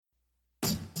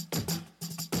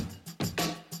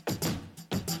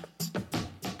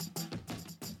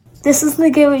This is the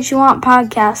Get What You Want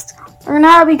podcast. Learn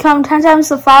how to become 10 times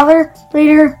the father,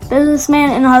 leader,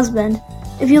 businessman, and husband.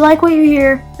 If you like what you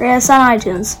hear, rate us on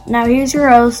iTunes. Now here's your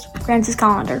host, Francis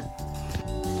Collender.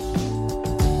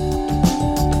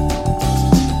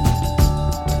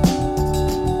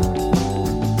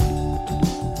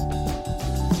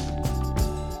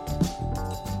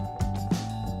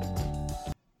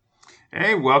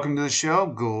 Hey, welcome to the show.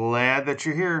 Glad that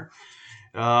you're here.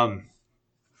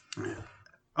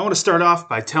 I want to start off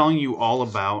by telling you all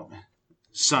about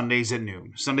Sundays at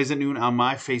Noon. Sundays at Noon on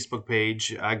my Facebook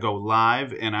page, I go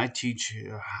live and I teach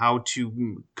how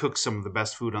to cook some of the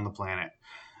best food on the planet.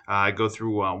 I go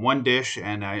through one dish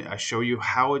and I show you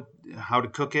how to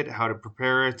cook it, how to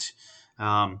prepare it,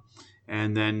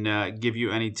 and then give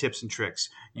you any tips and tricks.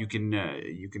 You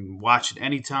can watch it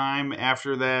anytime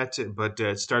after that, but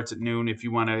it starts at noon. If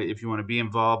you want to be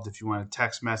involved, if you want to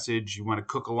text message, you want to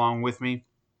cook along with me,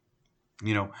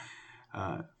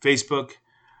 Facebook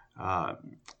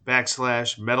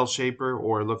 / Metal Shaper,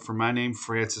 or look for my name,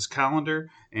 Francis Collender,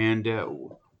 and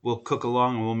we'll cook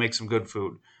along and we'll make some good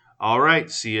food. All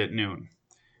right, see you at noon.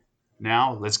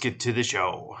 Now let's get to the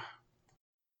show.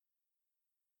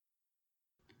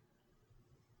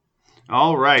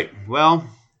 All right, well,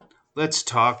 let's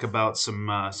talk about some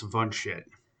fun shit.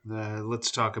 Let's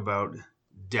talk about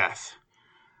death.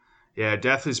 Yeah,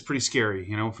 death is pretty scary.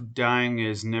 Dying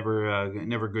is never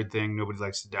a good thing. Nobody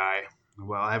likes to die.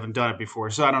 Well, I haven't done it before,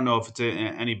 so I don't know if it's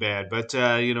any bad. But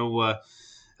I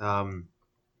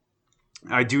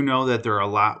do know that there are a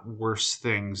lot worse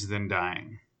things than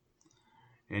dying.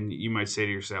 And you might say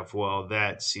to yourself, "Well,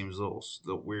 that seems a little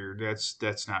weird.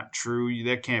 That's not true.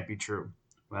 That can't be true."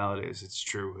 Well, it is. It's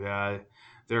true.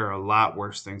 There are a lot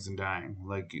worse things than dying,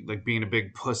 like being a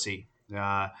big pussy.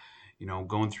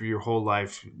 Going through your whole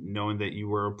life knowing that you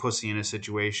were a pussy in a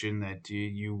situation that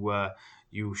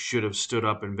you should have stood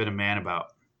up and been a man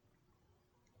about.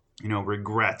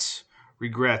 Regrets.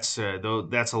 Though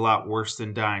that's a lot worse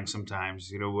than dying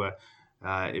sometimes.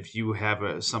 If you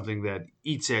have something that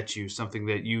eats at you, something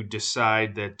that you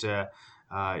decide that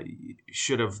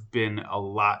should have been a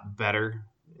lot better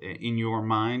in your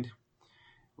mind,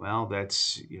 well,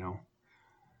 that's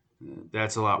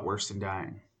a lot worse than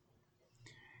dying.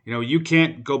 You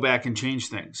can't go back and change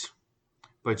things,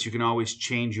 but you can always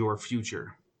change your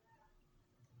future.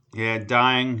 Yeah,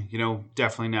 dying,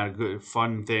 definitely not a good,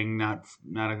 fun thing, not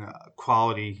a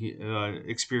quality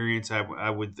experience, I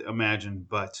would imagine.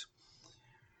 But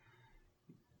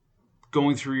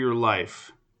going through your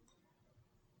life,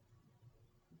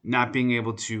 not being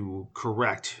able to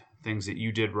correct things that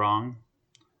you did wrong,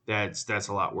 that's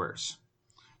a lot worse.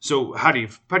 So how do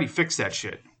you fix that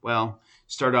shit? Well,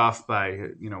 start off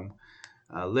by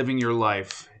living your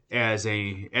life as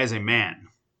a man,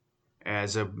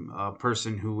 as a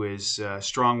person who is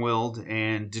strong-willed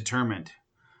and determined,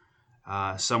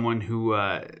 someone who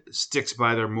sticks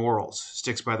by their morals,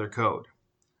 sticks by their code.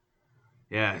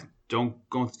 Yeah, don't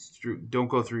go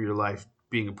through your life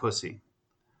being a pussy.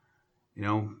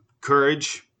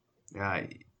 Courage.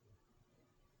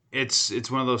 It's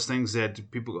one of those things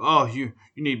that people go, "Oh, you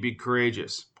need to be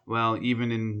courageous." Well,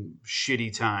 even in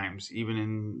shitty times, even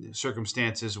in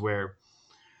circumstances where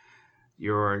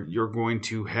you're going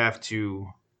to have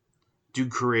to do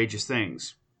courageous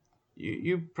things,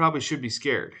 you probably should be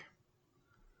scared.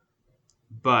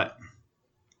 But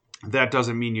that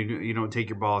doesn't mean you don't take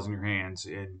your balls in your hands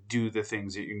and do the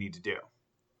things that you need to do.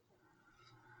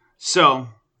 So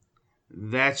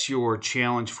that's your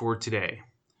challenge for today.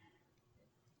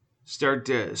 Start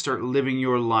living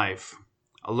your life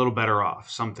a little better off.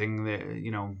 Something that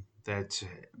that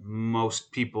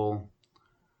most people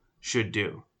should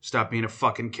do. Stop being a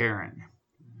fucking Karen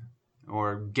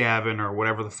or Gavin or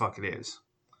whatever the fuck it is,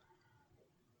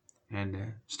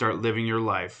 and start living your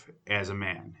life as a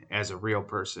man, as a real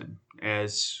person,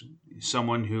 as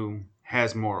someone who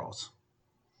has morals.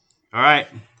 All right,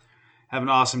 have an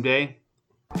awesome day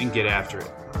and get after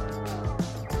it.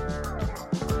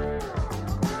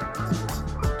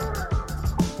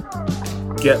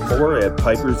 Get more at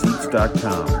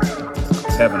piperseats.com.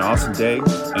 Have an awesome day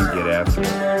and get after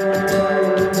it.